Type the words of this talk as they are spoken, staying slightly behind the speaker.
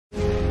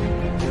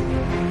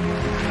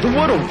The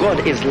Word of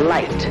God is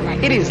light.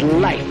 It is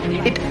life.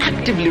 It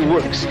actively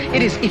works.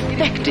 It is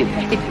effective.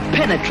 It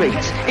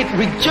penetrates. It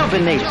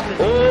rejuvenates.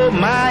 Oh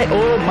my,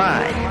 oh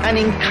my. An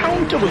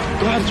encounter with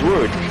God's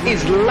Word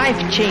is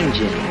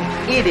life-changing.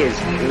 It is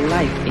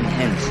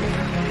life-enhancing.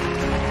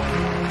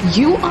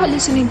 You are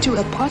listening to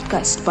a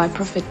podcast by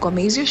Prophet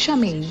Komezio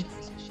Shamim.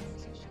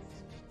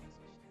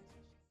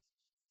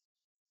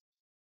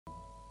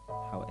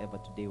 However,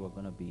 today we're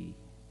going to be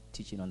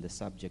teaching on the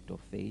subject of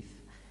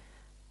faith.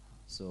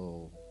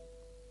 So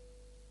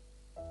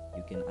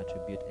you can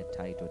attribute a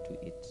title to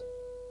it.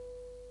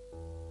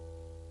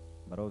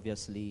 But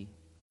obviously,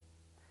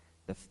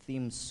 the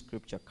theme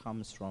scripture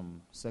comes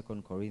from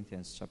 2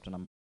 Corinthians chapter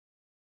number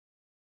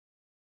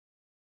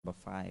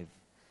 5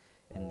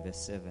 and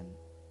verse 7,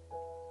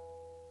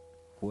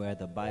 where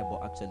the Bible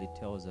actually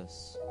tells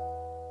us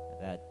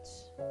that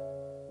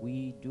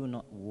we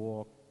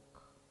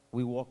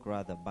walk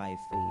rather by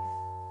faith.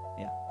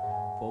 Yeah.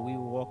 For we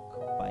walk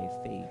by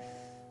faith,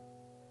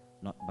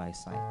 not by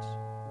sight.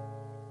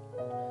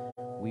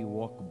 We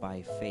walk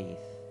by faith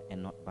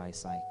and not by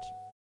sight.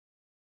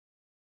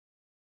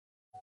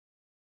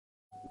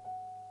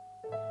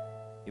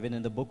 Even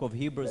in the book of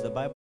Hebrews, the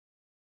Bible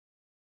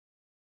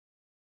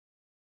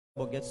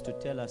gets to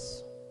tell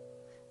us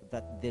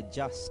that the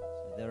just,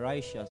 the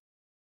righteous,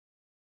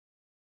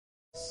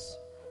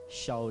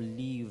 shall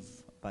live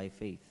by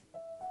faith.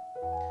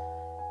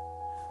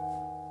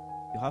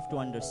 You have to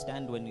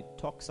understand, when it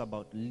talks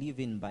about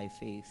living by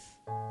faith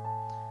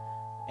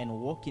and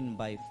walking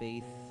by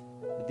faith,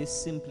 this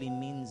simply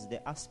means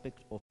the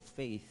aspect of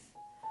faith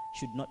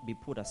should not be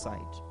put aside.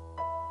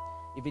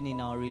 Even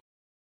in our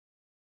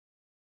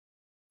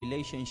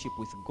relationship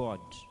with God,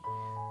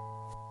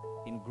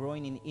 in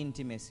growing in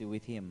intimacy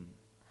with Him,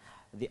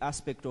 the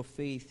aspect of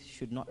faith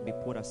should not be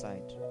put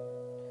aside.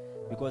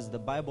 Because the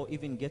Bible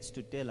even gets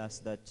to tell us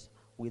that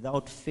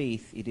without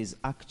faith, it is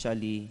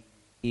actually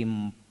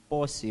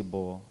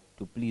impossible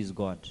to please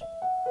God.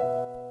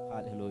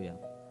 Hallelujah.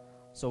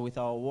 So with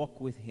our walk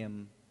with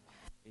Him,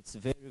 it's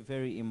very,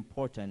 very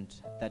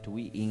important that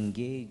we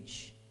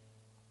engage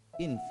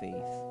in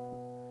faith.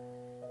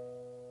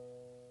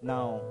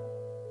 Now,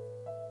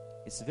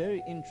 it's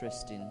very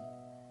interesting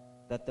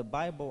that the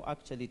Bible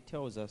actually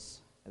tells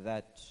us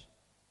that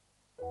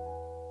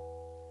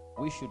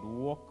we should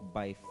walk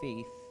by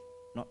faith,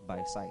 not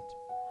by sight.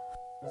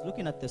 I was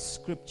looking at the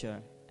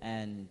scripture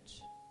and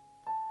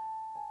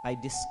I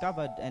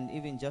discovered and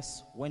even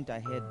just went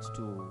ahead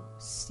to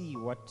see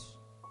what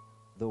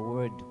the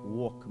word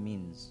walk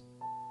means.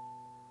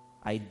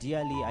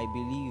 Ideally, I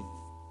believe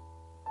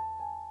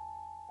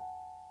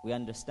we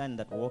understand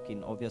that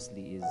walking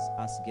obviously is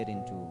us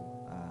getting to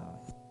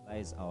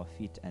rise our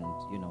feet and,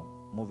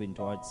 moving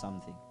towards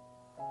something.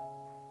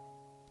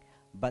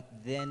 But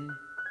then,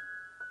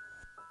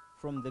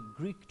 from the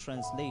Greek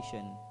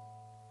translation,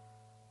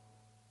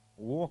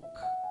 walk,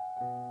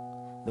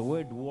 the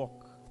word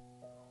walk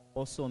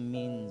also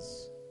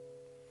means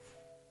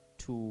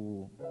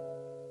to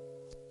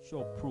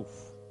show proof.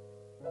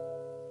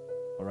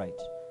 All right.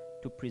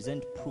 To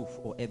present proof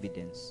or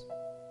evidence.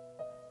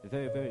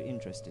 Very, very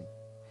interesting.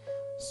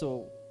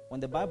 So,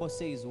 when the Bible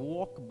says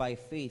walk by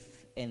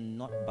faith and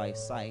not by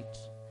sight,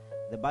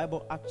 the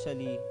Bible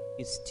actually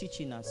is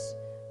teaching us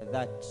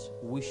that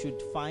we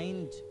should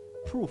find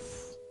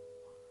proof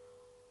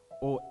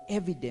or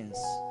evidence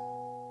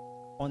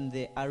on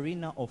the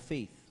arena of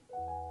faith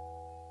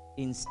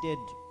instead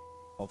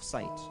of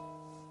sight.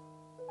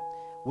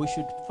 We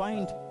should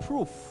find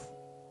proof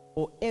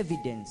or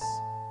evidence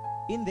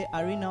in the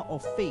arena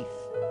of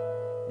faith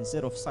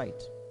instead of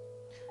sight.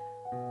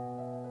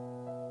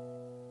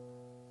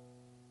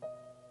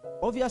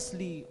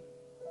 Obviously,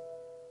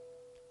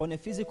 on a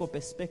physical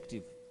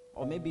perspective,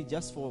 or maybe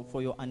just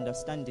for your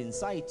understanding,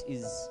 sight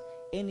is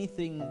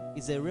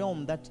a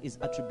realm that is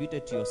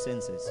attributed to your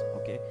senses.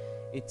 Okay,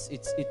 it's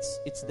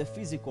the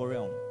physical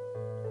realm.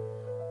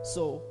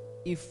 So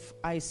if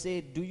I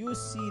say, do you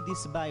see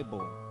this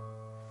Bible?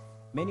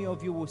 Many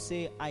of you will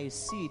say, I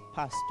see it,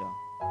 Pastor.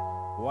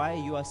 Why?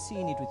 You are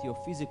seeing it with your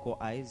physical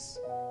eyes,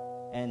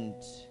 and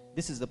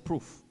this is the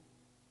proof.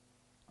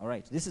 All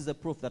right, this is the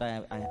proof that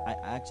I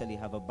actually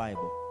have a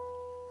Bible.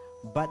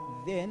 But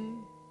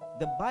then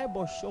the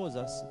Bible shows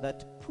us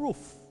that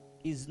proof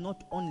is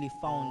not only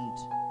found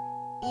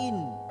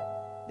in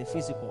the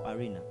physical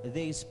arena.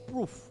 There is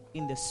proof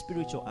in the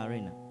spiritual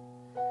arena.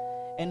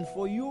 And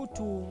for you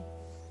to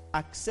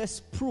access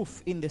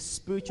proof in the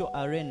spiritual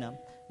arena,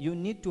 you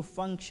need to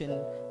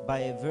function by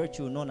a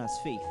virtue known as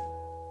faith.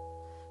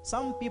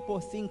 Some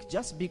people think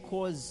just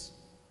because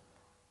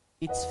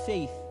it's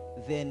faith,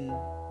 then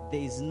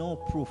there is no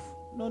proof.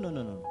 No.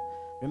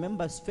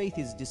 Remember, faith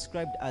is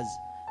described as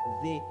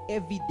the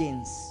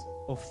evidence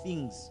of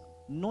things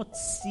not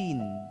seen,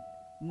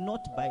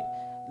 not by...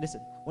 Listen,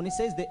 when it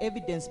says the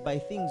evidence by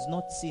things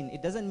not seen,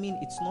 it doesn't mean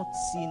it's not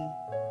seen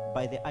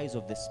by the eyes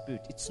of the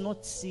Spirit. It's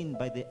not seen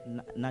by the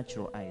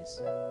natural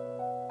eyes.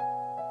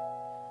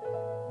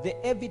 The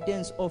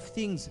evidence of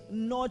things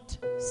not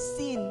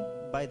seen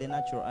by the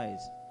natural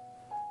eyes.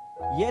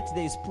 Yet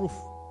there is proof.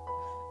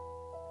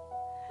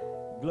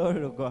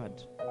 Glory to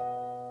God.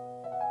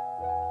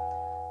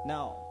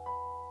 Now,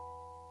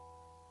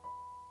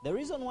 the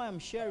reason why I'm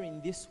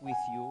sharing this with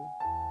you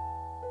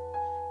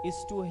is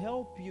to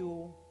help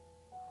you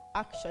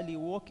actually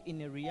walk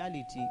in a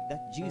reality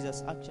that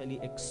Jesus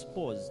actually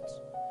exposed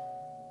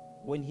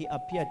when he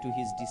appeared to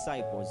his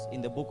disciples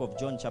in the book of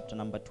John chapter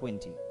number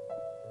 20.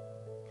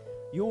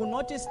 You will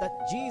notice that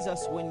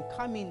Jesus, when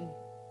coming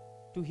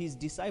to his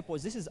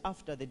disciples, this is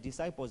after the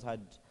disciples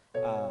had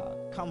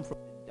come from,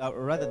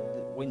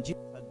 when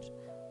Jesus had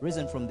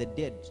risen from the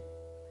dead,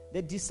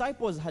 the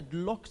disciples had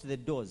locked the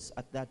doors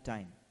at that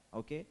time,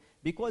 okay,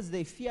 because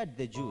they feared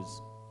the Jews.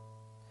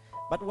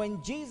 But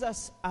when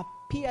Jesus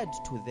appeared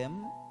to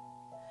them,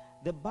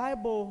 the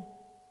Bible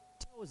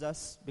tells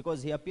us,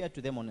 because he appeared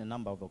to them on a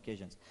number of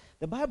occasions,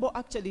 the Bible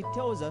actually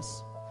tells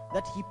us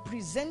that he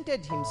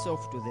presented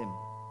himself to them.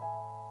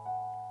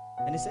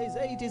 And he says,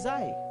 hey, it is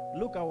I.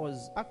 Look, I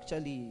was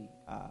actually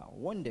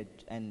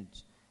wounded, and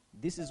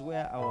this is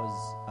where I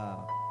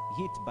was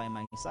hit by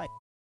my side.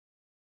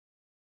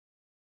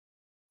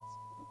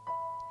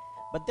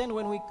 But then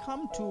when we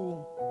come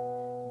to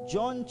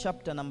John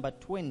chapter number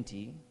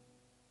 20,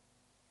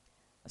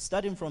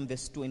 starting from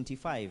verse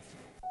 25,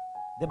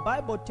 the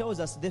Bible tells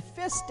us the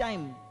first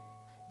time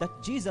that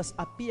Jesus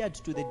appeared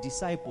to the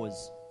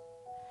disciples,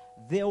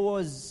 there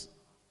was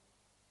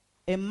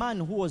a man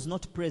who was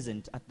not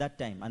present at that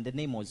time, and the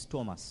name was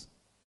Thomas.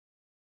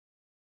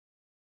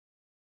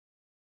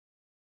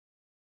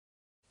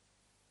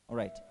 All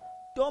right.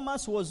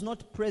 Thomas was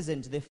not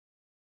present the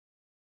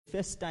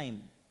first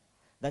time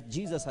that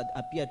Jesus had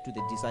appeared to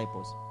the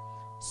disciples.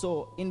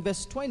 So in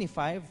verse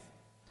 25,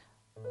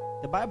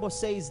 the Bible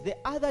says, the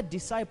other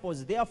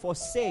disciples therefore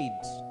said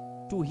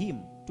to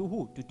him, to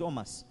who? To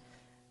Thomas,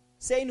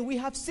 saying, we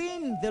have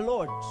seen the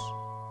Lord.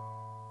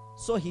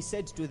 So he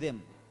said to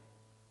them,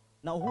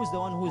 now who's the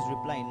one who's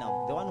replying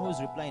now? The one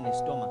who's replying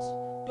is Thomas.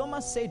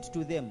 Thomas said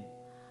to them,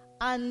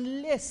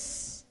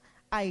 unless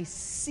I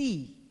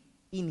see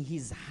in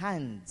his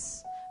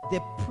hands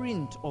the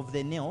print of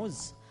the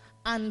nails,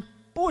 and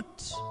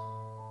put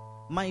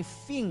my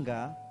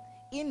finger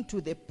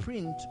into the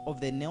print of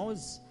the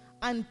nails,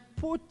 and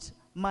put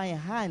my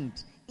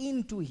hand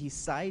into his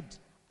side,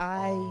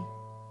 I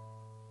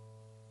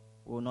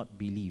will not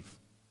believe.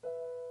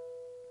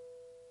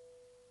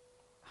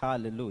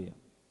 Hallelujah.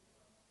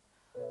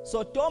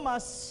 So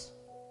Thomas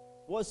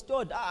was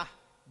told,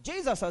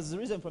 Jesus has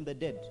risen from the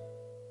dead.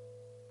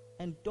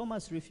 And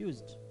Thomas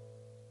refused.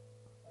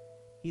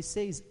 He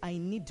says, I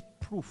need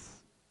proof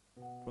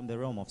from the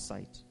realm of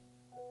sight.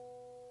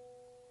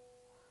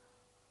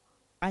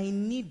 I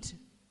need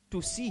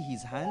to see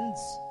his hands.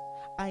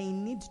 I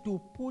need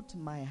to put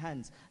my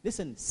hands.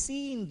 Listen,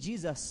 seeing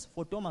Jesus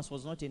for Thomas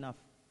was not enough.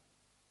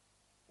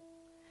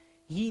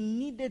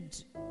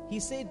 He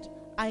said,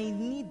 I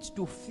need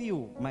to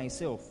feel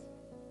myself.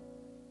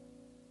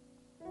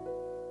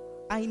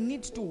 I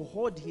need to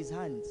hold his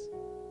hands.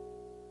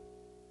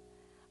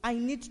 I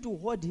need to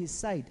hold his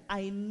side.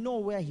 I know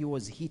where he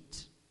was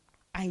hit.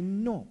 I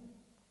know.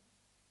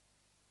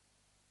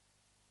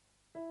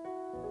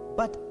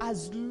 But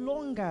as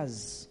long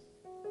as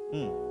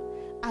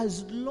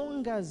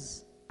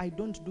I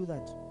don't do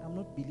that, I'm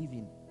not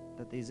believing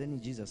that there is any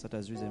Jesus that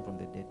has risen from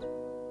the dead.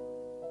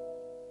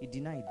 He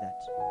denied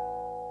that.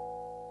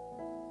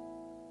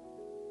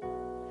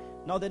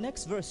 Now the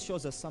next verse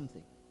shows us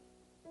something.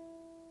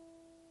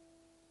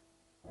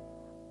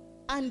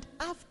 And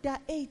after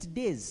 8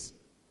 days,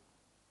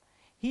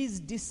 his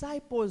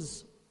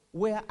disciples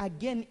were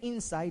again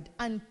inside,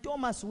 and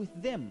Thomas with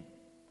them.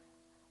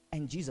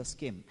 And Jesus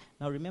came.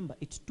 Now remember,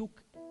 it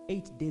took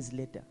 8 days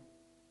later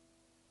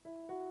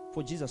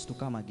for Jesus to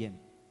come again.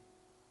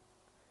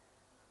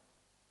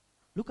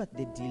 Look at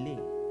the delay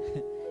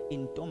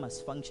in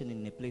Thomas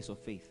functioning in a place of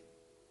faith.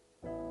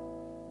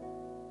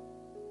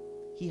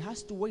 He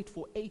has to wait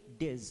for 8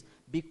 days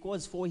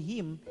because for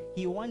him,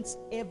 he wants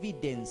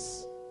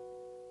evidence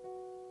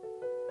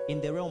in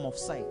the realm of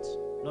sight,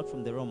 not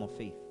from the realm of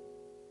faith.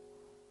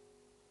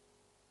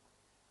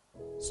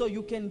 So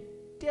you can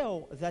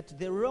tell that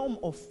the realm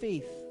of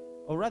faith,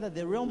 or rather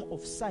the realm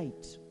of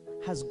sight,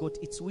 has got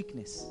its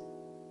weakness.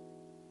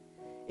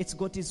 It's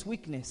got its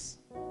weakness.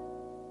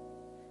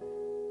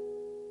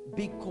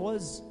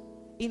 Because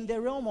in the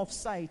realm of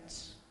sight,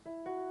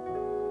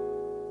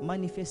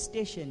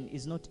 manifestation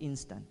is not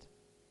instant.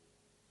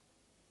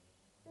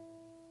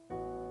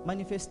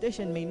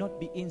 Manifestation may not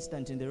be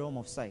instant in the realm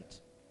of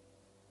sight.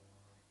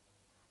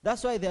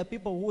 That's why there are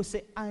people who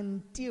say,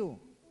 until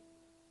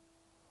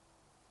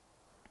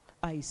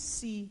I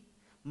see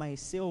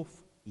myself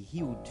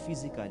healed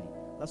physically,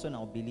 that's when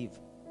I'll believe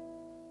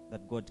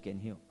that God can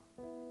heal.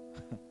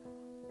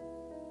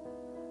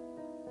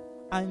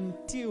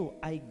 Until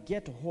I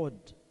get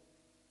hold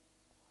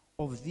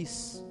of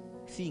this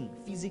thing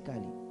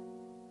physically,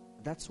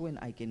 that's when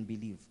I can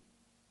believe.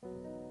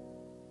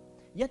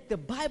 Yet the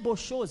Bible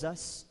shows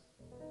us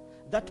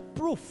that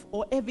proof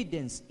or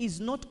evidence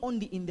is not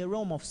only in the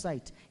realm of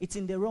sight, it's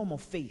in the realm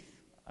of faith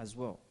as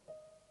well.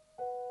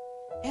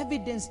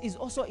 Evidence is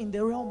also in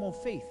the realm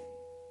of faith.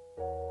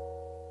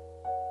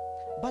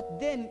 But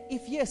then,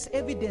 if yes,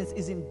 evidence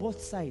is in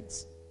both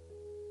sides,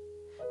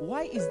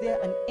 why is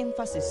there an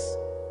emphasis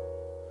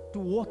to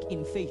walk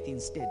in faith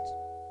instead?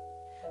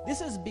 This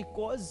is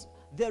because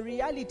the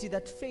reality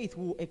that faith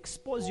will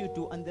expose you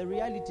to and the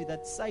reality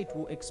that sight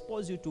will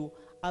expose you to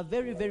are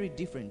very, very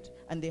different,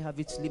 and they have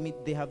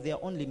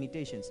their own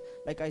limitations.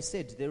 Like I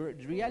said, the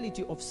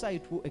reality of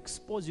sight will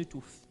expose you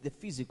to the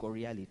physical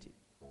reality.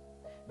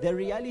 The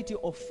reality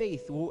of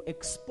faith will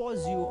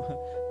expose you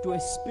to a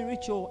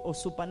spiritual or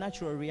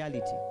supernatural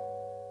reality.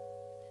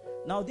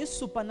 Now, this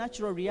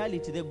supernatural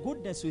reality, the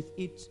goodness with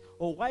it,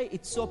 or why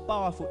it's so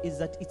powerful, is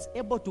that it's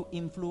able to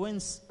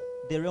influence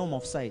the realm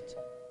of sight.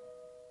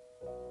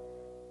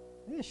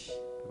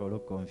 I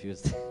look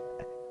confused.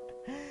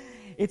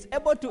 It's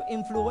able to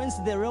influence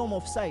the realm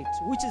of sight,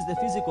 which is the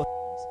physical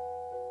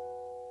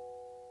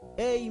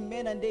things.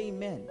 Amen and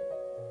amen.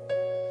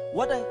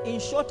 In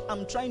short,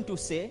 I'm trying to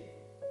say,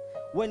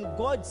 when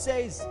God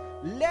says,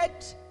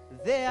 let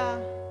there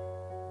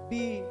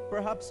be,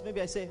 perhaps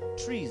maybe I say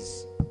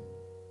trees,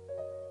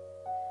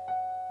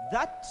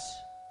 that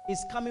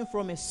is coming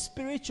from a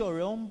spiritual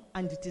realm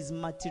and it is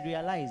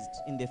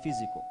materialized in the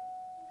physical.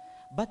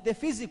 But the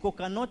physical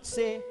cannot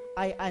say,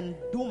 I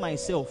undo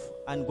myself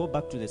and go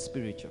back to the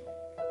spiritual.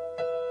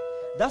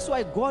 That's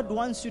why God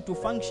wants you to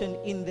function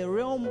in the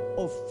realm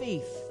of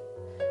faith.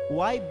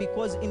 Why?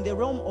 Because in the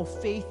realm of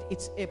faith,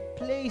 it's a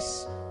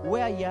place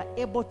where you're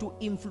able to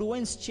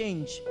influence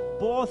change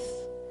both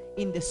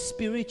in the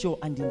spiritual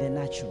and in the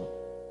natural.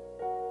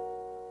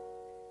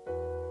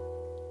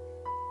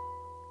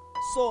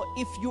 So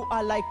if you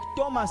are like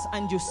Thomas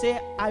and you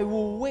say, I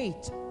will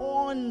wait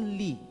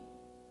only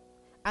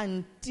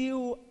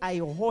until I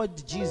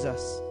hold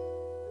Jesus,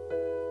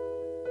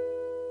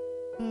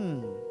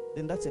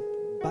 then that's a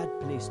bad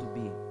place to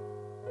be.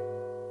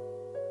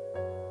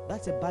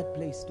 That's a bad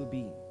place to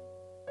be.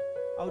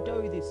 I'll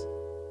tell you this.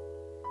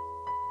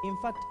 In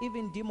fact,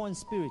 even demon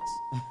spirits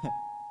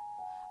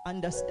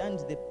understand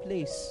the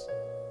place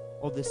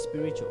of the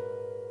spiritual.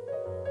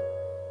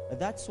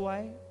 That's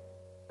why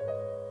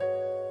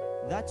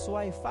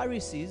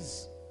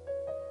Pharisees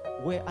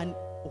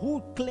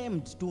who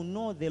claimed to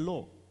know the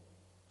law,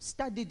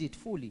 studied it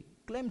fully,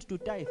 claimed to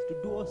tithe, to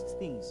do all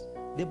things.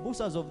 The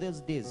boosters of those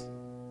days,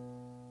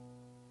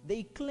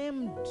 they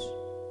claimed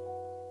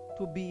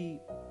to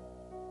be,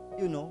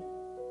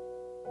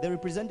 the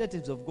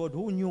representatives of God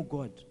who knew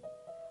God.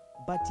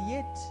 But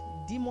yet,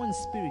 demon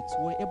spirits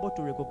were able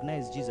to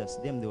recognize Jesus.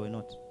 Them, they were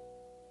not.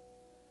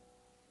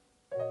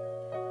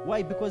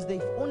 Why? Because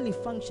they've only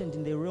functioned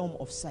in the realm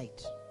of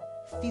sight,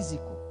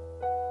 physical.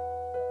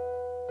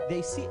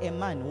 They see a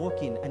man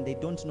walking and they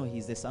don't know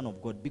he's the son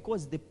of God,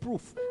 because the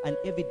proof and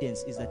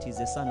evidence is that he's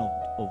the son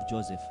of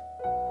Joseph.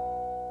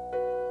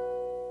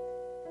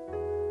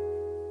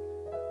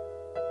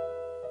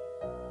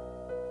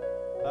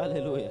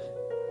 Hallelujah.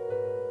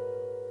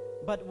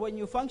 But when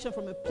you function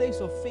from a place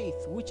of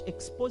faith, which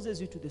exposes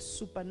you to the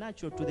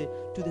supernatural,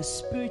 to the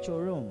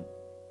spiritual realm,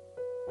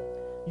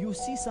 you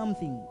see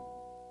something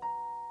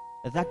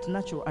that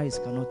natural eyes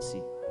cannot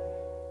see.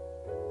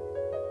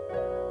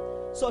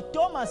 So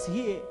Thomas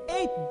here,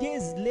 8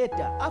 days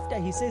later, after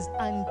he says,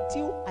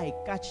 until I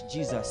catch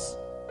Jesus,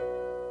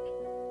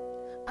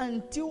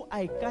 until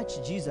I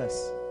catch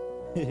Jesus,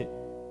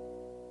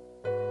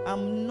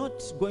 I'm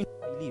not going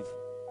to believe.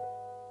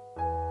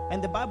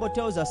 And the Bible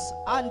tells us,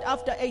 and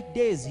after 8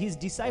 days, his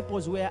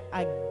disciples were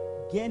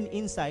again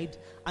inside,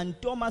 and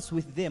Thomas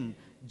with them.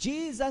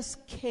 Jesus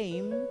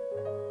came,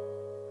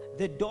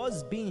 the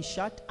doors being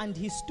shut, and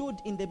he stood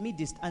in the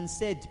midst and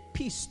said,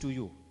 peace to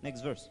you. Next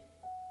verse.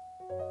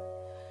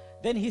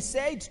 Then he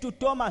said to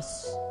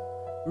Thomas,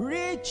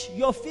 reach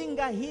your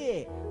finger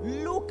here,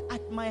 look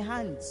at my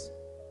hands.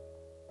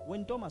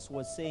 When Thomas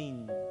was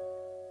saying,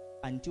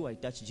 until I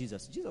touch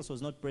Jesus, Jesus was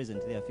not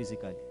present there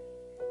physically.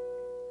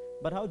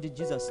 But how did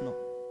Jesus know?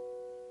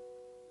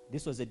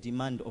 This was a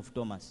demand of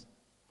Thomas.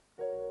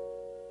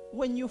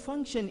 When you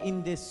function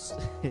in this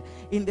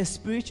in the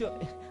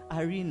spiritual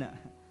arena,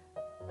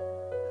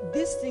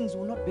 these things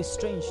will not be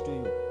strange to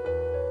you.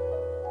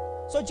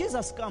 So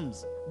Jesus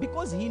comes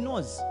because he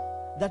knows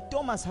that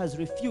Thomas has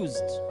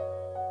refused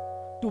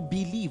to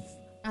believe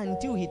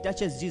until he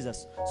touches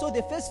Jesus. So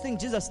the first thing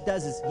Jesus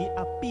does is he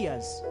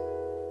appears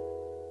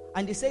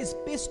and he says,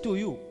 peace to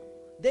you.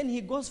 Then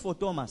he goes for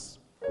Thomas.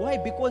 Why?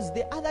 Because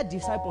the other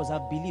disciples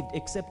have believed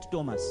except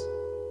Thomas.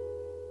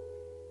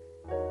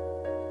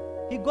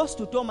 He goes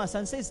to Thomas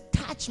and says,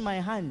 touch my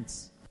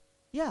hands.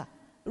 Yeah,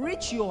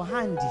 reach your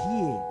hand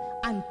here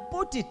and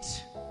put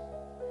it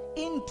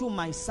into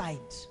my side.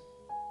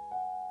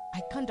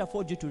 I can't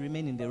afford you to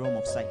remain in the realm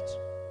of sight.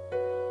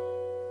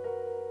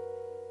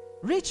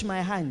 Reach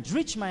my hand,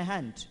 reach my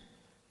hand.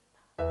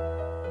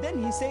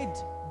 Then he said,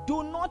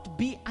 do not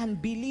be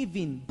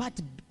unbelieving,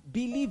 but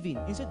believing.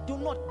 He said, do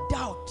not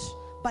doubt,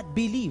 but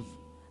believe.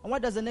 And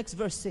what does the next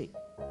verse say?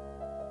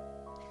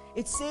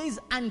 It says,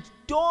 and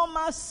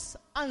Thomas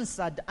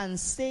answered and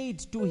said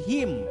to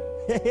him,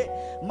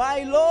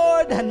 my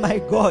Lord and my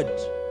God.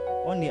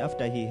 Only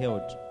after he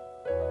held.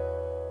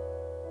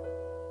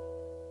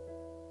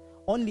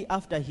 only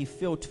after he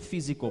felt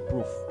physical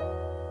proof.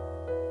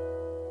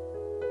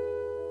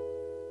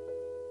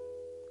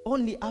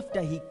 Only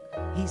after he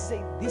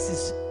said, this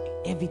is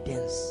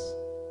evidence.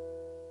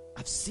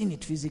 I've seen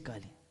it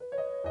physically.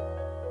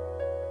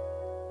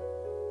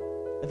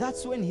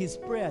 That's when his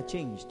prayer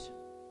changed.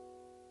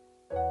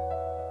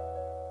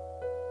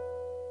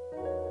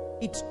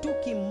 It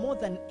took him more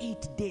than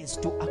 8 days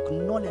to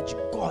acknowledge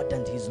God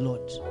and his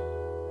Lord,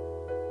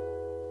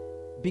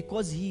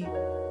 because he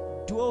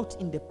dwelt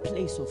in the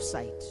place of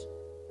sight.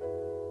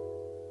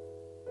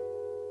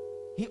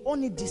 He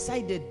only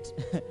decided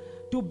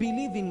to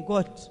believe in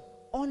God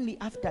only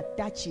after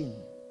touching.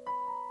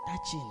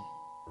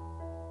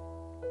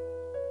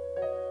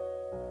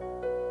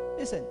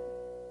 Listen,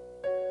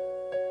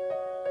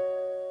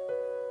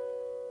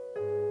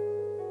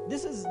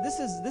 this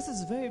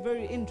is very,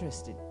 very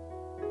interesting.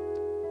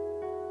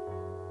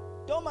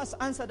 Thomas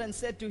answered and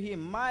said to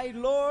him, my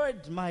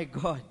Lord, my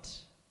God.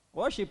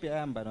 Worship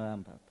Yamba no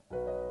Yamba.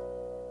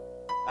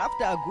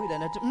 After agreed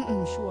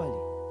and surely.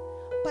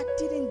 But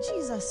didn't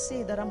Jesus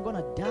say that I'm going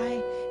to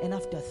die and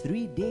after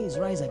 3 days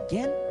rise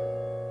again?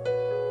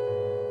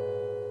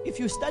 If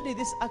you study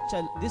this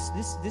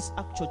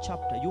actual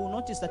chapter, you will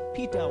notice that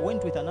Peter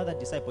went with another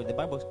disciple. The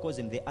Bible calls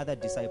him the other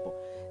disciple.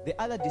 The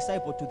other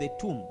disciple to the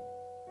tomb.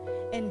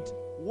 And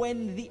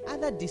when the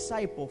other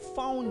disciple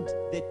found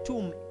the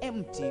tomb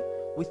empty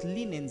with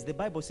linens, the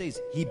Bible says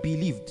he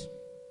believed.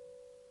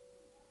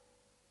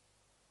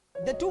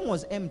 The tomb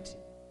was empty,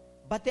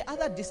 but the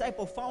other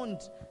disciple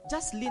found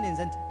just linens,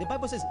 and the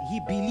Bible says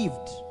he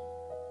believed.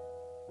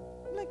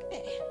 Like,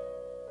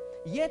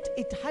 Yet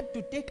it had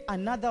to take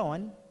another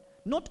one,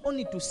 not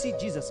only to see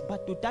Jesus,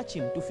 but to touch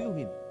him, to feel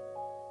him.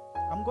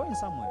 I'm going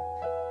somewhere.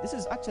 This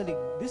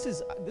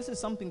is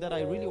something that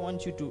I really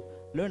want you to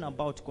learn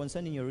about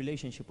concerning your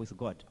relationship with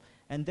God.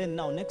 And then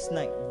now, next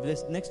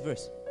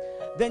verse.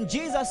 Then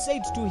Jesus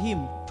said to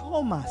him,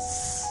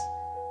 Thomas,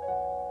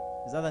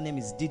 his other name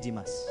is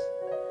Didymus,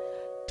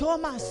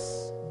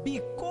 Thomas,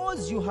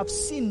 because you have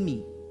seen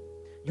me,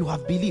 you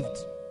have believed.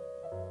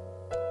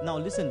 Now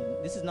listen,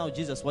 this is now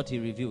Jesus what he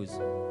reveals.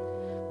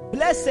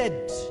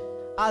 Blessed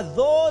are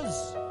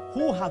those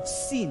who have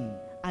seen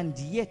and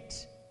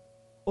yet,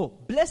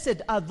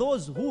 blessed are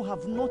those who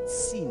have not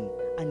seen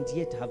and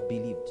yet have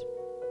believed.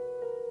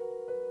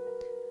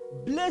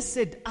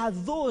 Blessed are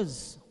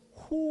those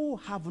who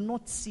have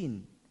not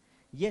seen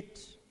yet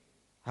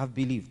have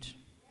believed.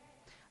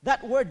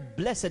 That word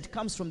blessed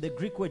comes from the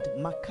Greek word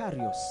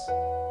makarios,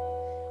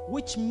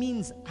 which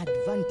means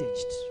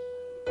advantaged.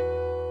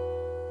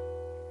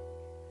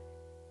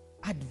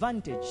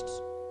 Advantaged.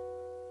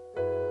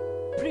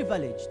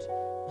 Privileged.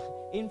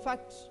 In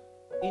fact,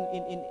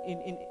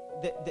 in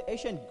the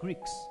ancient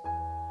Greeks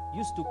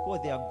used to call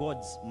their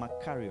gods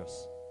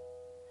makarios.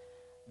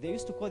 They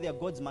used to call their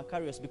gods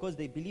makarios because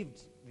they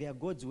believed their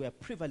gods were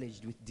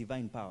privileged with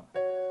divine power.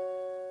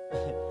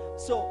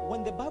 So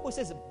when the Bible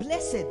says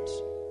blessed,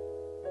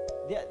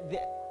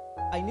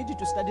 I need you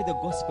to study the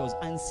Gospels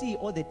and see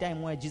all the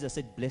time where Jesus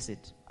said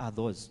blessed are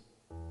those.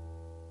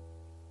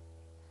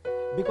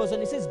 Because when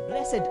he says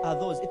blessed are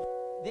those,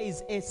 there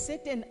is a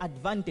certain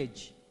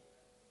advantage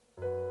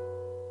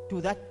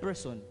to that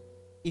person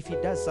if he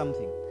does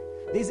something.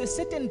 There is a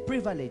certain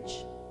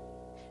privilege.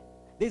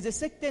 There is a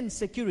certain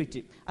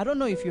security. I don't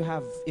know if you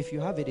have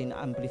it in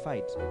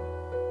Amplified.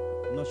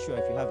 I'm not sure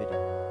if you have it.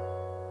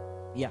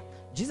 Yeah.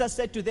 Jesus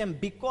said to them,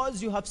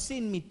 because you have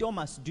seen me,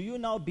 Thomas, do you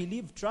now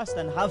believe, trust,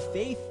 and have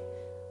faith?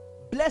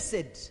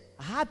 Blessed,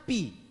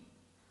 happy,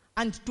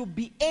 and to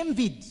be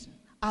envied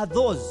are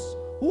those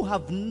who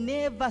have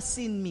never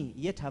seen me,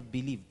 yet have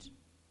believed.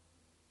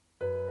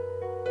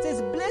 It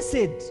says,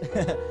 blessed,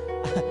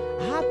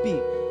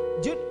 happy.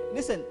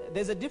 Listen,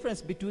 there's a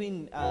difference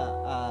between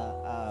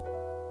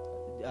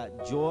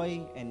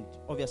joy and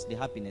obviously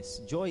happiness.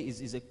 Joy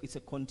is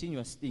a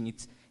continuous thing.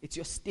 It's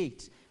your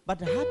state. But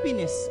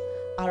happiness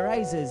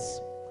arises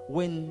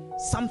when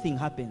something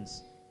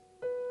happens.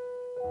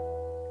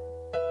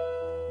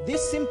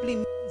 This simply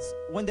means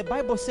when the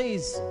Bible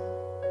says,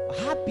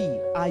 happy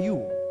are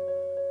you,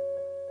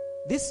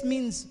 this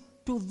means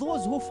to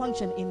those who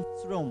function in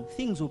this realm,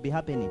 things will be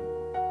happening.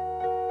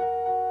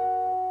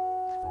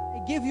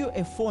 I give you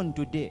a phone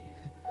today,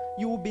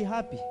 you will be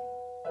happy.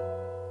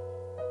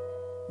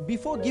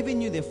 Before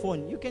giving you the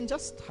phone, you can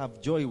just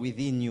have joy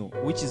within you,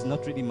 which is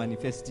not really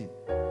manifesting.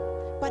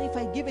 But if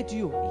I give it to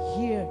you,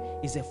 here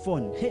is a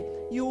phone, hey,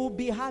 you will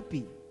be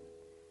happy.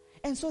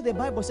 And so the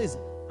Bible says,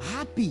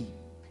 happy,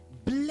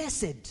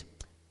 blessed,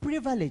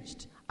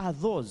 privileged are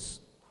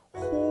those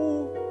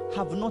who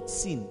have not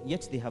seen,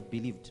 yet they have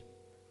believed.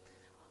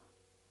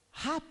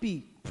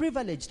 Happy,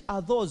 privileged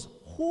are those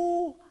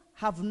who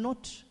have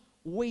not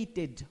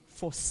waited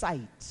for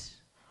sight,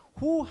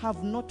 who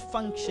have not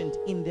functioned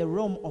in the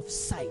realm of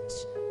sight,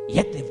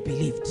 yet they've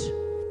believed.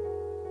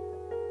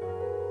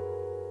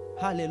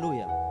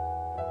 Hallelujah.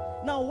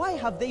 Now, why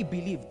have they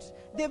believed?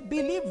 They've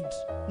believed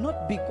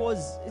not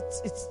because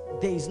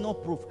there is no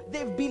proof.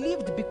 They've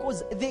believed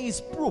because there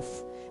is proof.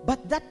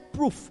 But that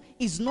proof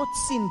is not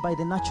seen by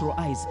the natural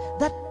eyes.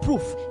 That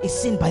proof is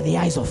seen by the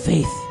eyes of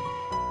faith.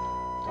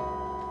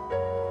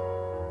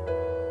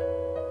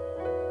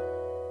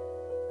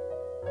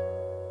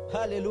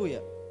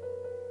 Hallelujah.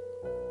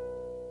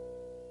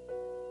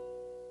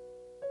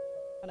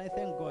 And I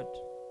thank God.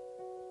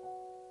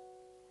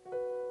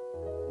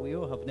 We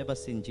all have never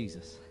seen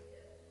Jesus.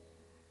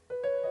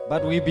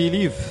 But we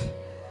believe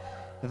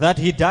that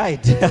he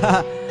died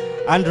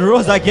and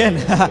rose again.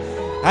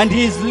 And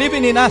he is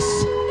living in us.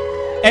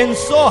 And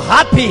so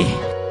happy,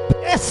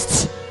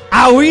 blessed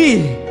are we.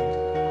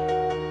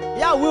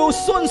 Yeah, we will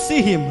soon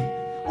see him.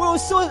 We will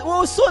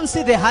soon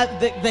see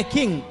the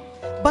King.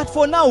 But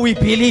for now we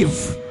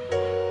believe.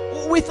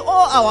 With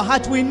all our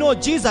heart we know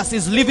Jesus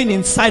is living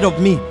inside of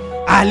me.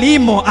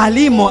 Alimo,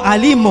 alimo,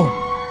 alimo,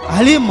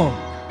 alimo.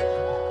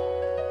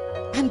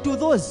 And to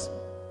those,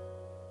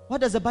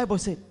 what does the Bible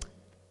say?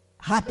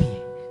 Happy,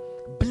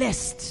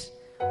 blessed,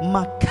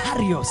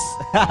 Macarius.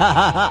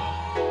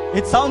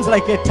 It sounds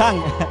like a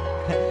tongue.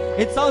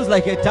 It sounds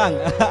like a tongue.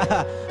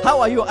 How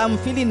are you? I'm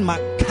feeling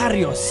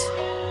Macarius.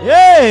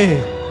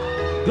 Yay!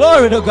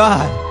 Glory to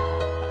God.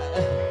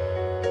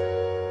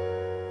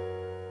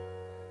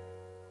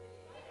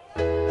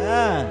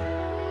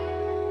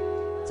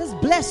 It says,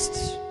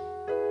 blessed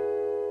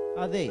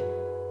are they.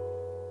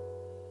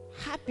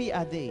 Happy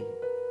are they.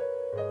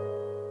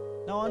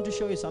 Now I want to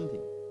show you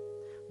something.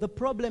 The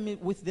problem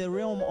with the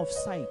realm of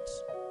sight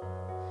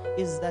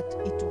is that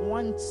it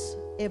wants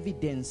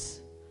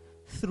evidence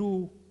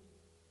through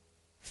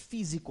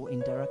physical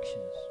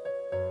interactions.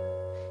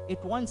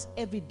 It wants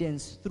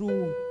evidence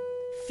through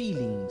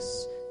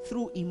feelings,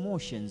 through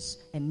emotions,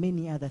 and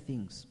many other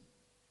things.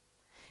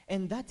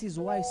 And that is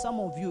why some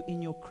of you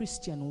in your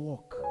Christian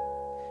walk,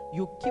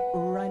 you keep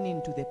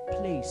running to the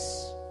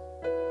place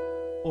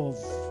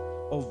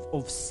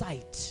of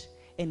sight,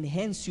 and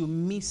hence you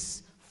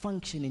miss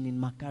functioning in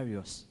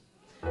Macarius.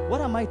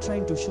 What am I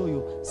trying to show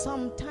you?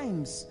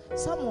 Sometimes,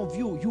 some of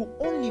you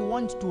only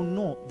want to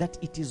know that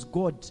it is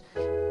God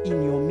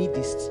in your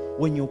midst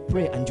when you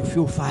pray and you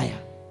feel fire.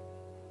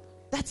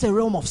 That's a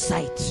realm of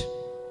sight.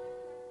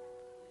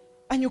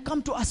 And you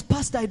come to us,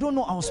 Pastor, I don't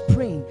know, I was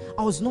praying,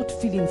 I was not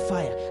feeling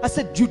fire. I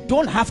said, you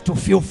don't have to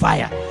feel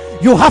fire.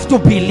 You have to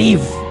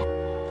believe.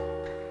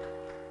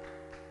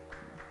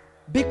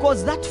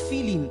 Because that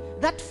feeling,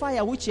 that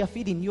fire which you're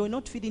feeling, you're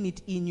not feeling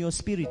it in your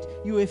spirit.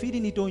 You are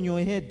feeling it on your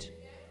head.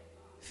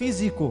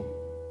 Physical.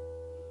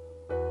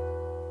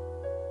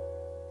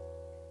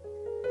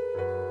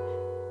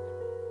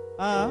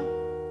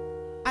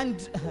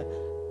 And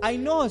I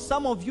know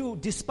some of you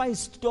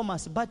despised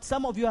Thomas, but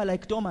some of you are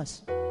like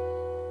Thomas.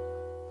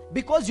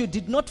 Because you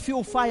did not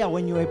feel fire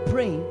when you were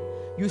praying,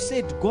 you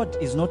said, God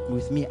is not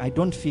with me. I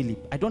don't feel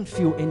it. I don't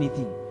feel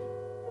anything.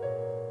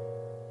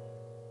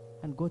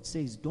 And God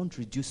says, don't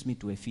reduce me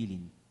to a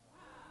feeling.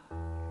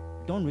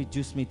 Don't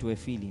reduce me to a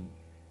feeling.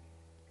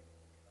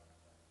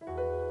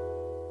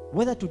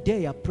 Whether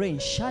today you're praying,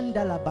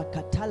 Shandala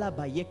Bakatala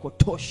Bayeko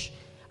Tosh,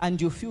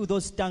 and you feel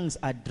those tongues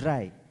are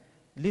dry,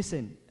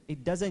 listen,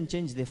 it doesn't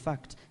change the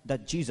fact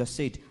that Jesus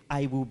said,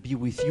 I will be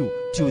with you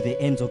till the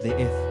ends of the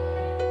earth.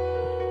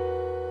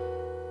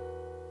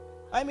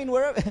 I mean,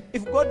 wherever,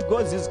 if God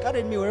goes, He's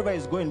carrying me wherever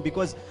He's going,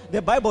 because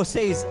the Bible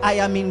says, I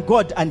am in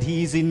God and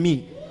He is in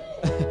me.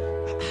 You're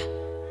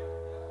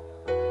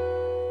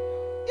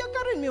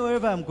carrying me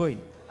wherever I'm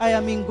going. I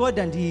am in God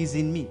and He is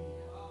in me.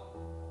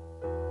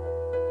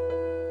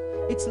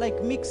 It's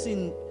like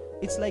mixing,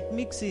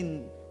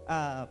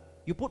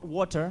 you put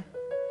water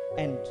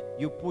and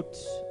you put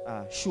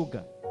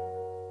sugar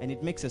and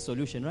it makes a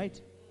solution,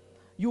 right?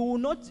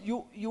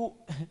 You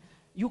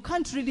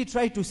can't really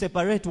try to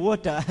separate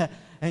water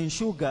and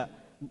sugar.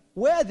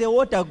 Where the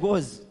water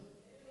goes,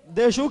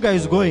 the sugar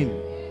is going.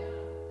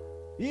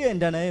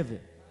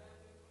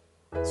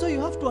 So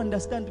you have to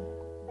understand,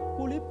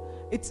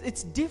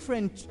 it's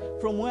different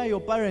from where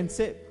your parents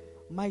say,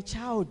 my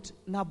child,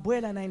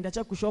 Nabuela na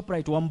indacha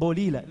ShopRite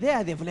wambolila.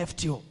 There they've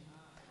left you.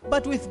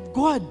 But with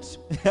God,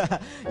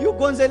 you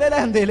gonzelela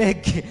and the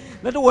leg.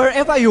 That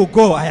wherever you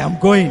go, I am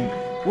going.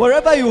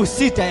 Wherever you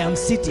sit, I am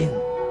sitting.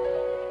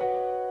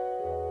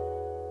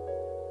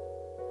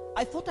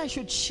 I thought I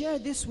should share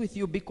this with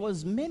you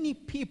because many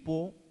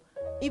people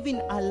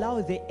even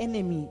allow the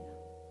enemy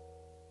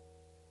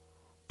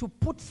to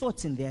put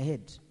thoughts in their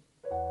head.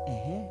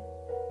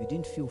 You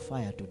didn't feel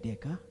fire today,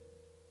 huh?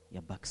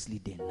 You're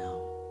backslidden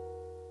now.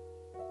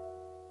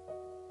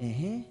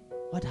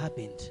 What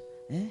happened?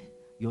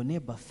 Your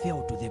neighbor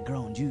fell to the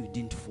ground, you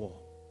didn't fall.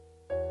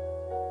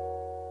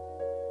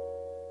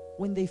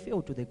 When they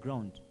fell to the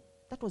ground,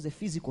 that was a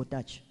physical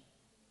touch.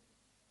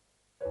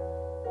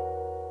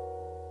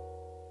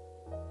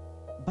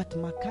 But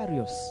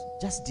Macarius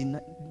just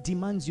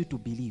demands you to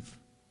believe.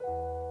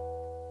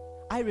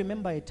 I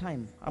remember a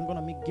time, I'm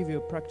going to give you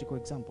a practical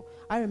example.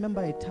 I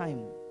remember a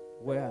time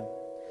where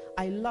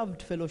I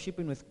loved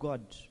fellowshipping with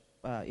God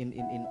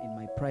in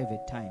my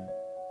private time.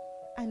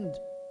 And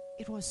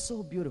it was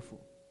so beautiful.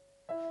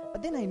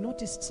 But then I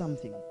noticed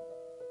something.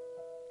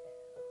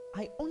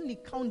 I only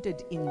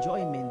counted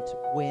enjoyment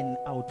when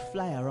I would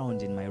fly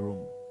around in my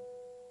room.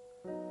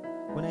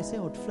 When I say I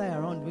would fly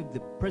around, with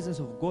the presence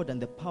of God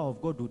and the power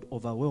of God would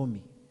overwhelm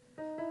me.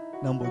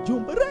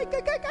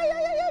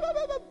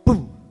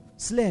 Boom,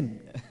 slain.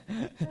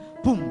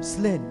 Boom,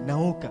 slain.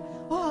 Naoka.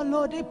 Oh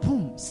Lord,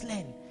 boom,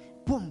 slain.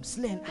 Boom,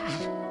 slain.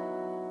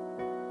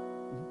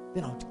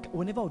 Then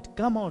whenever I would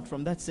come out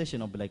from that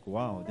session, I'll be like,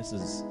 wow, this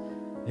is,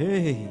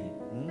 hey.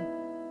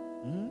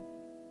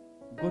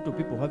 Go to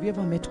people, have you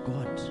ever met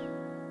God?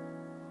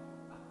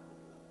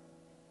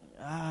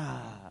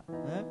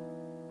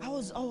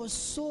 I was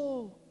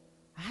so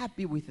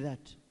happy with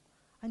that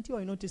until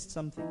I noticed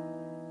something.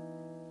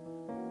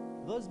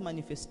 Those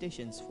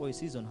manifestations for a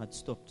season had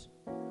stopped.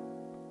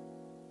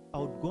 I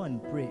would go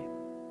and pray.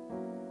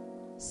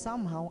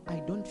 Somehow I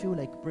don't feel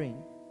like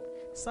praying.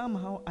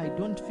 Somehow I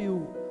don't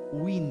feel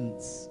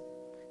winds.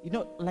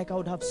 Like I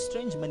would have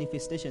strange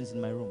manifestations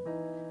in my room.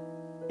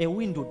 A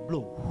wind would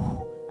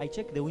blow. I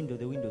check the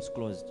window's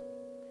closed.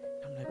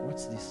 I'm like,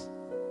 what's this?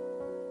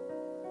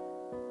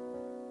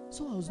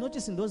 So I was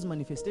noticing those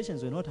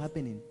manifestations were not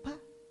happening.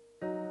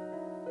 And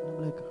I'm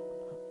like,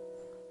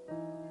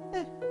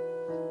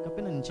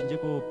 kapena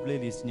nichinjeko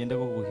playlist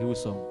nyendako ku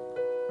Hillsong.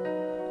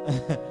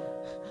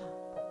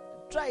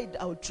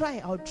 I'll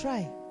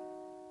try.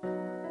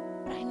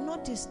 But I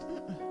noticed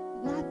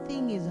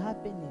nothing is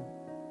happening.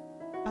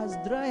 As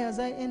dry as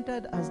I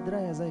entered, as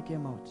dry as I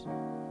came out.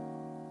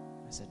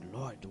 I said,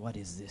 Lord, what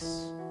is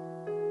this?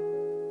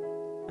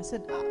 I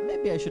said,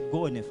 maybe I should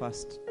go on a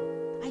fast.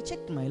 I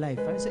checked my life.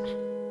 I said,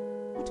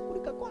 could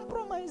I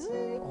compromise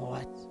or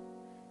what?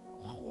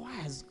 Why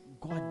has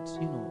God,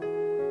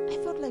 I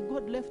felt like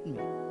God left me.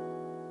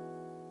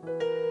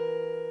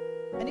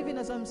 And even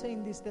as I'm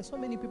saying this, there's so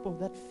many people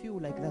that feel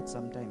like that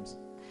sometimes.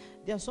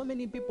 There are so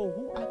many people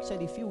who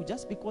actually feel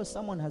just because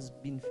someone has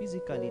been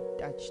physically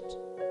touched,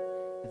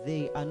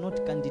 they are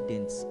not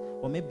candidates.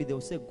 Or maybe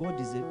they'll say God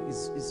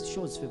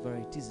shows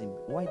favoritism.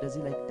 Why does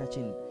he like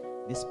touching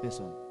this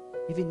person?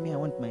 Even me, I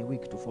want my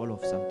wig to fall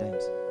off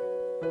sometimes.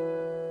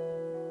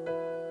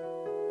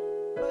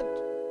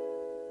 But,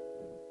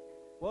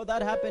 well,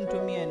 that happened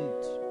to me, and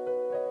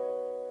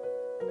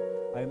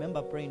I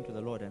remember praying to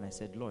the Lord, and I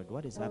said, Lord,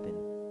 what is happening?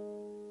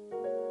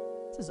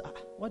 He says,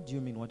 what do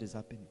you mean, what is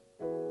happening?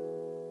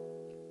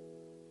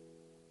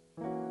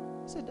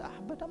 I said,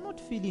 but I'm not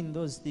feeling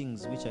those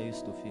things which I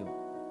used to feel.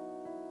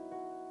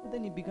 But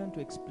then he began to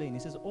explain. He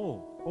says,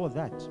 oh,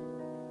 that.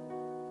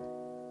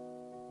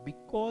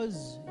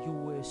 Because you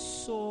were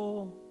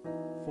so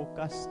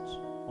focused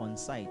on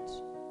sight,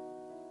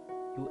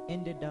 you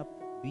ended up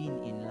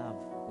being in love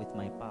with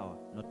my power,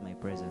 not my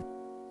presence.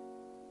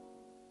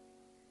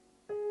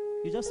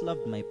 You just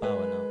loved my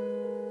power now.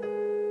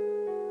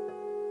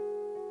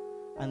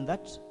 And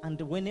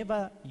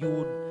whenever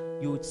you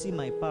would see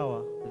my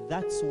power,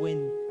 that's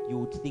when you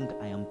would think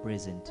I am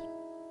present.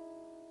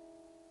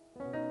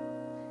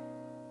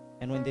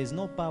 And when there's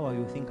no power,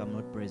 you think I'm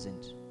not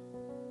present.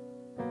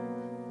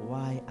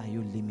 Why are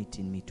you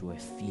limiting me to a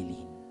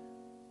feeling?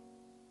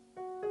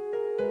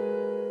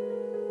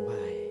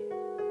 Why?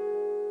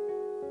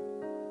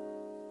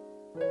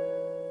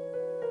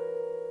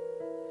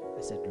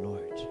 I said,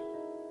 Lord,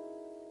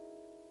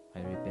 I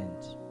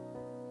repent.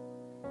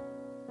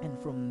 And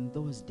from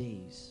those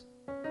days,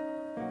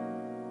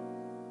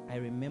 I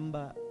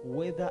remember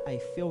whether I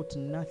felt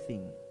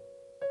nothing,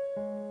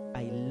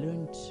 I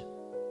learned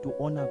to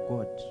honor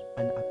God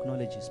and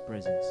acknowledge His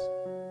presence.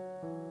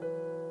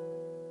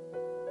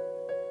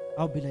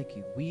 I'll be like,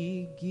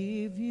 we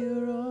give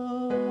you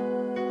all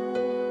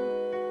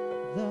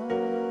the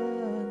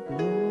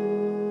glory.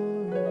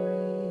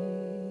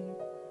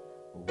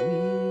 We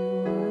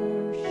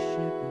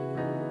worship you,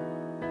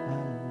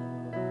 our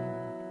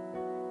Lord.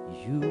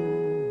 You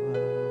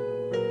are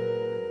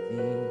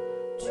worthy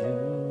to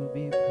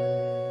be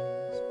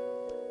praised.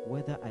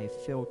 Whether I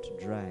felt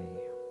dry,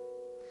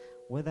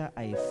 whether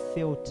I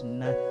felt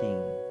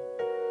nothing,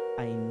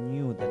 I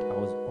knew that I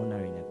was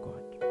honoring a God.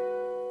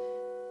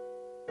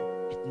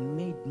 It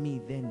made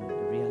me then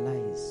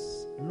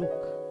realize,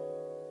 look,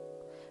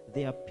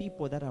 there are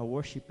people that are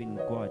worshiping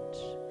God,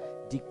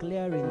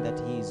 declaring that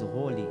He is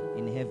holy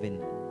in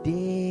heaven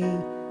day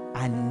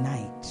and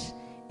night,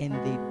 and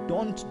they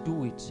don't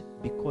do it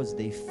because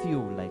they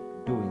feel like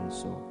doing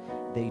so.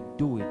 They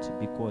do it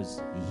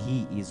because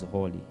He is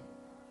holy.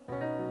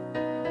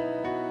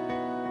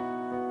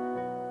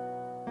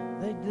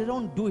 They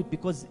don't do it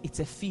because it's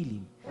a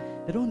feeling.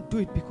 They don't do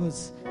it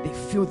because they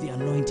feel the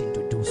anointing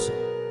to do so.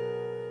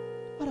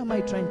 What am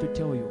I trying to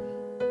tell you?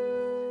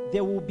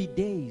 There will be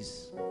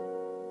days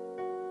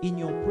in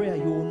your prayer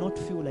you will not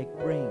feel like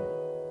praying.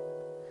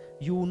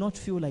 You will not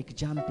feel like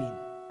jumping.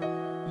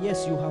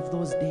 Yes, you have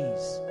those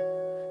days.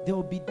 There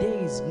will be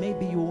days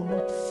maybe you will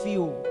not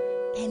feel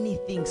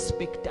anything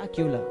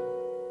spectacular.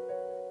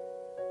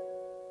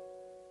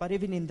 But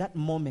even in that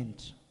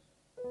moment,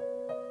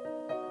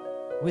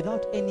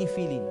 without any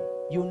feeling,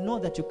 you know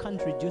that you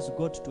can't reduce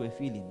God to a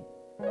feeling.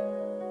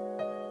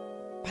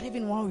 But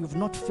even while you've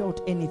not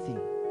felt anything,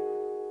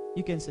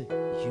 you can say,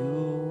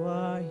 you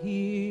are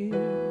here,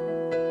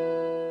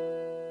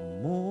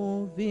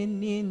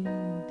 moving in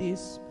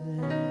this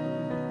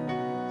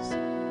place.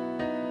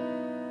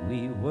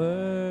 We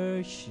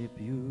worship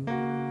you.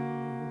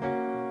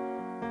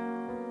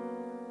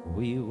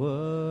 We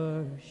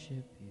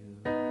worship you.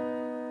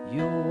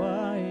 You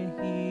are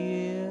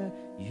here.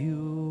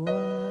 You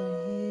are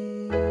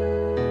here,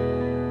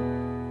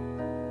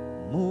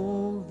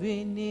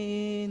 moving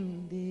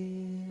in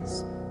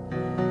this place.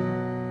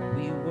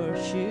 We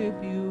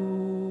worship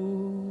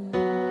you.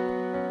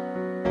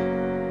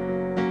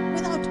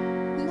 Without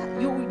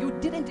you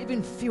didn't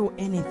even feel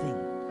anything,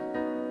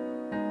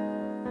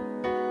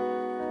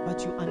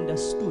 but you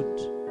understood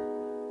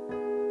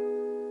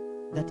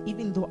that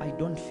even though I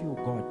don't feel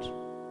God,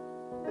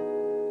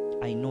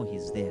 I know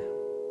He's there.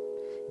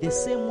 The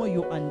same way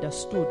you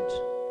understood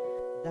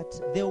that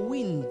the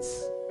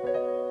winds,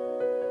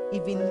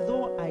 even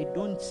though I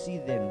don't see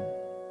them,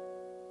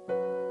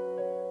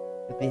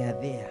 they are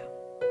there.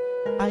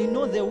 I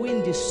know the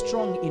wind is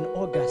strong in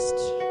August,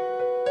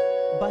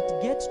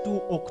 but get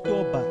to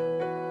October,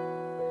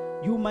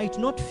 you might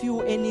not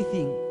feel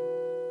anything.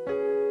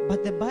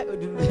 But the Bible,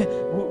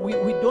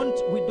 we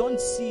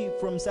don't see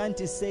from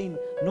scientists saying,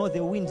 no,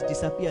 the wind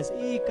disappears.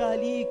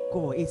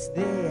 It's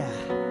there.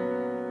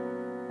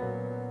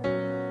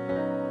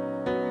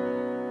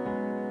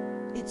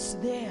 It's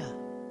there.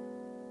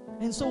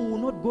 And so we will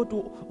not go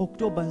to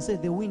October and say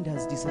the wind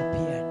has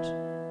disappeared.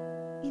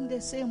 In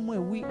the same way,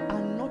 we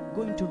are not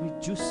going to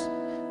reduce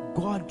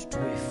God to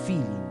a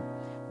feeling.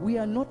 We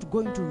are not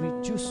going to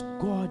reduce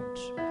God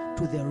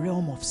to the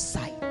realm of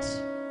sight.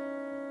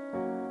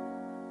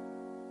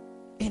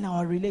 In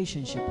our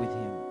relationship with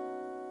Him,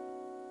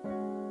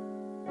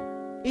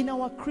 in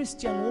our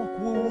Christian walk,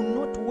 we will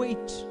not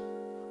wait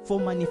for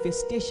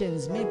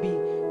manifestations, maybe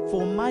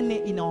for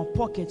money in our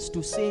pockets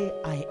to say,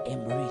 I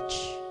am rich.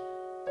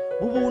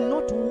 We will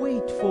not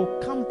wait for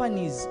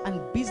companies and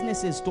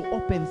businesses to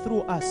open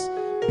through us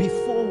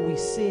before we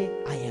say,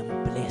 I am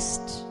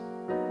blessed.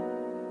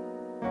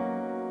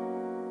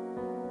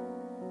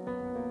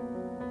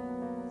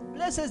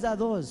 Blessed are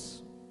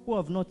those who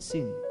have not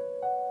seen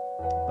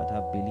but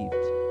have believed.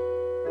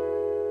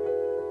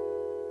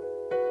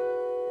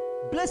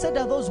 Blessed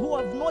are those who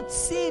have not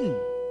seen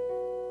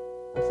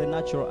with the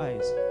natural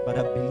eyes but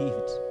have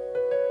believed.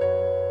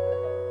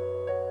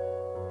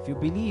 If you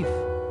believe,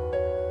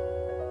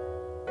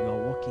 you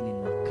are walking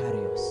in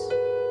Macarius.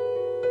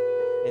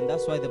 And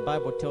that's why the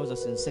Bible tells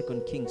us in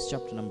 2 Kings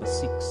chapter number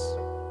 6,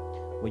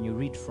 when you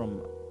read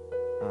from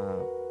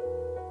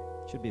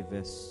should be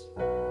verse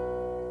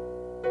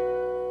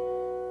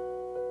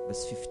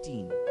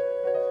 15.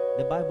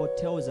 The Bible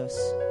tells us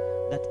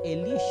that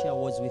Elisha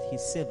was with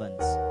his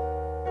servants,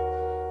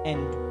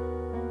 and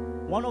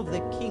one of the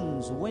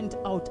kings went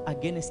out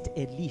against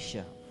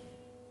Elisha.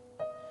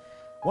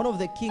 One of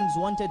the kings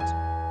wanted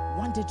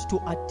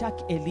to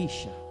attack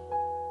Elisha.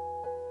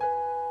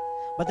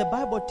 But the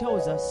Bible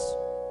tells us,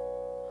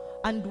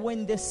 and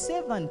when the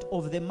servant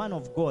of the man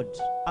of God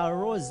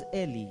arose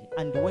early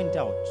and went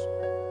out,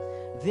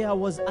 there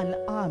was an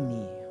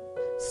army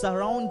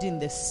surrounding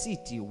the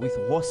city with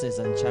horses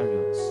and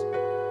chariots.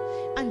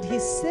 And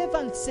his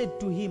servant said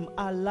to him,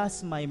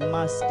 alas, my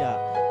master,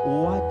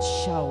 what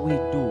shall we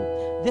do?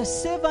 The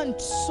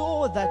servant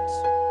saw that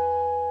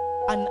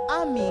an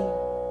army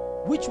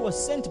which was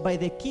sent by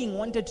the king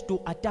wanted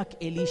to attack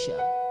Elisha.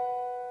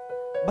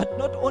 But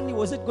not only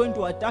was it going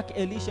to attack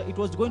Elisha, it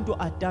was going to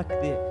attack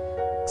the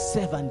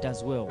servant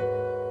as well.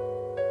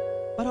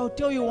 But I'll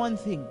tell you one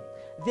thing.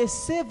 The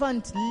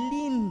servant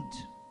leaned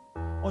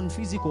on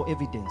physical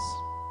evidence.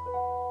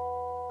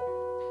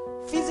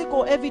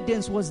 Physical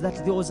evidence was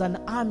that there was an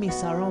army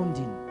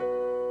surrounding.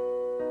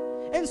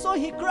 And so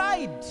he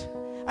cried.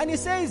 And he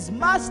says,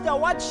 Master,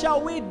 what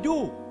shall we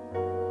do?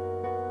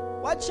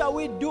 What shall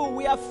we do?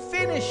 We are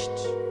finished.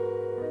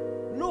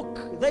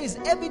 Look, there is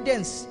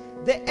evidence.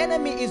 The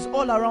enemy is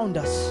all around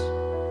us.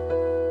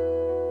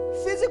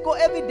 Physical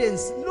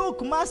evidence.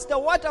 Look, Master,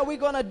 what are we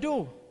going to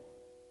do?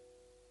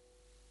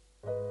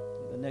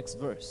 The next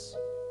verse.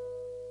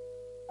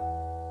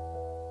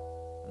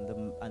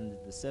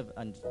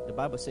 And the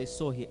Bible says,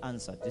 so he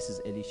answered. This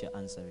is Elisha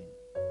answering.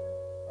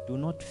 Do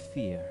not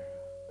fear,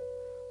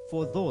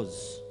 for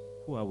those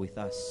who are with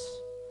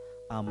us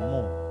are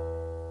more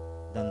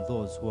than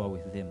those who are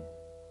with them.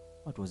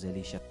 What was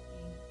Elisha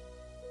saying?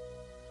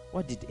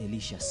 What did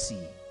Elisha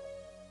see?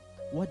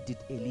 What did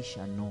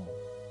Elisha know?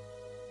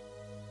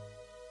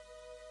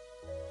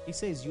 He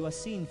says, you are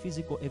seeing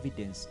physical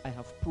evidence. I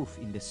have proof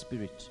in the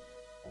spirit.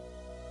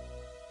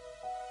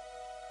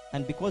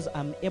 And because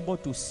I'm able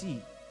to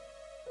see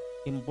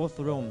in both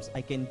realms,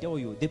 I can tell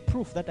you the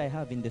proof that I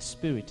have in the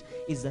spirit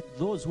is that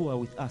those who are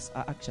with us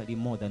are actually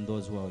more than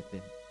those who are with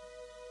them.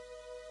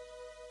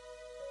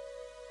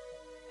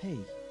 Hey.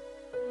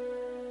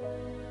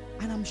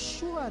 And I'm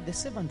sure the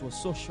servant was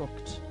so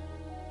shocked.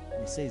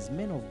 And he says,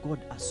 men of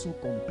God are so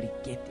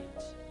complicated.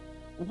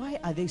 Why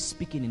are they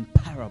speaking in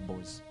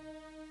parables?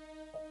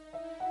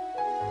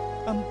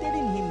 I'm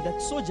telling him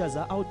that soldiers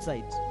are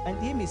outside, and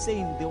him is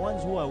saying the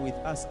ones who are with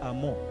us are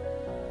more,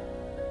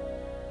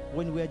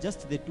 when we are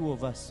just the two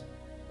of us.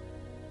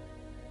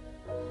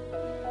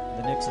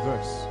 The next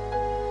verse.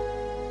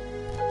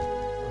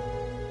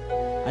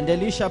 And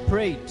Elisha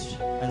prayed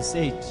and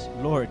said,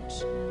 Lord,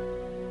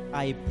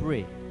 I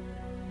pray,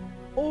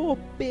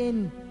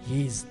 open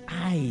his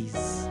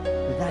eyes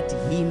that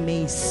he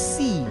may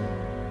see.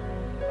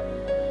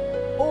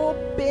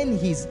 Open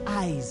his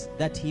eyes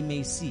that he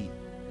may see.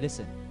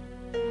 Listen.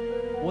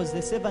 Was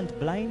the servant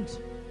blind?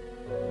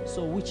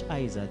 So which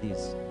eyes are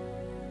these?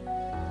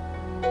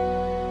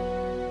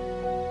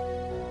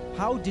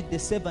 How did the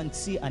servant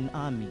see an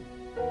army?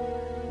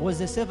 Was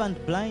the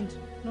servant blind?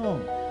 No.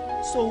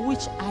 So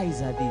which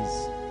eyes are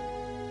these?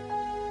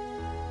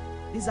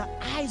 These are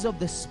eyes of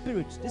the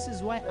Spirit. This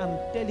is why I'm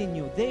telling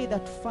you, they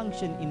that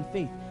function in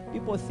faith.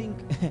 People think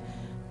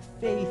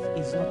faith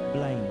is not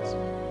blind.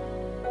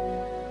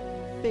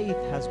 Faith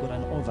has got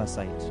an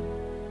oversight.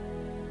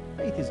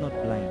 Faith is not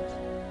blind.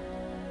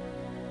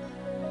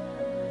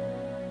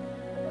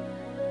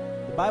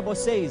 The Bible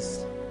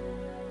says,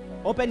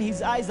 open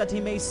his eyes that he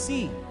may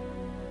see.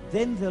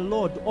 Then the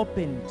Lord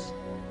opened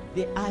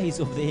the eyes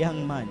of the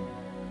young man,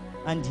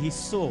 and he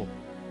saw,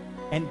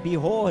 and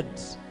behold,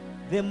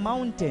 the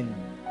mountain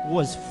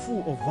was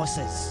full of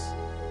horses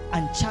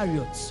and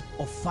chariots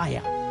of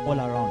fire all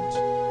around.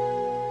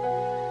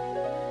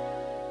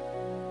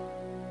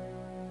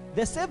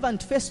 The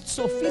servant first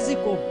saw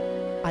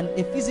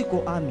a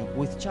physical army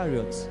with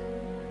chariots.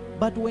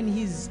 But when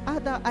his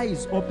other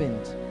eyes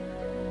opened,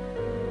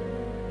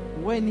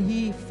 when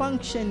he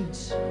functioned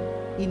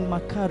in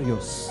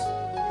Makarios,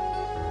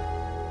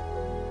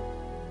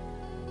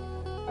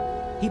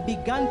 he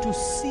began to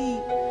see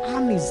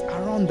armies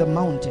around the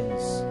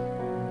mountains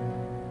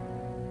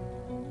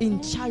in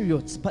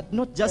chariots, but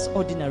not just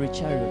ordinary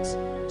chariots,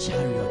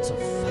 chariots of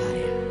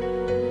fire.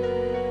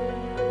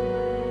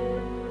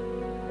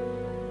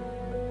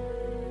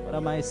 What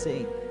am I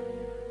saying?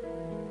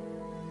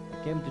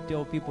 I came to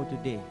tell people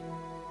today,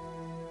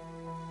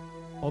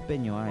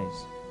 open your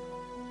eyes.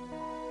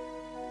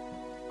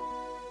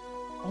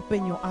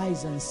 Open your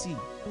eyes and see.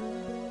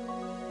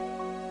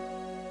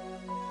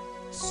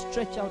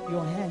 Stretch out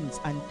your hands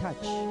and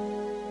touch.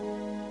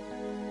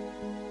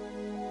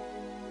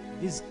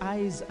 These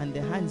eyes and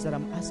the hands that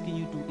I'm asking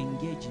you to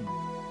engage in,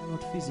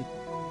 not physical.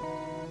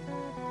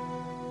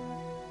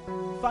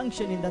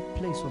 Function in that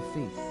place of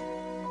faith.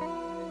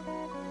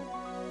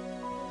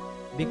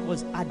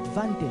 Because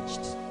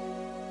advantaged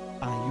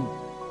are you.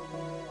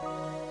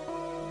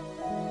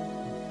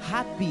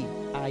 Happy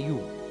are you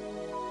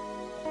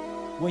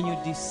when you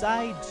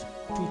decide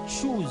to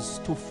choose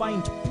to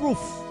find proof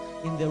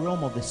in the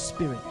realm of the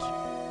Spirit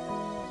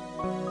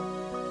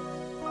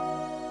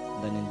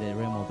than in the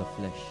realm of the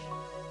flesh.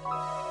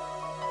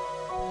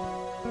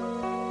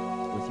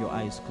 With your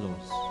eyes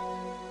closed.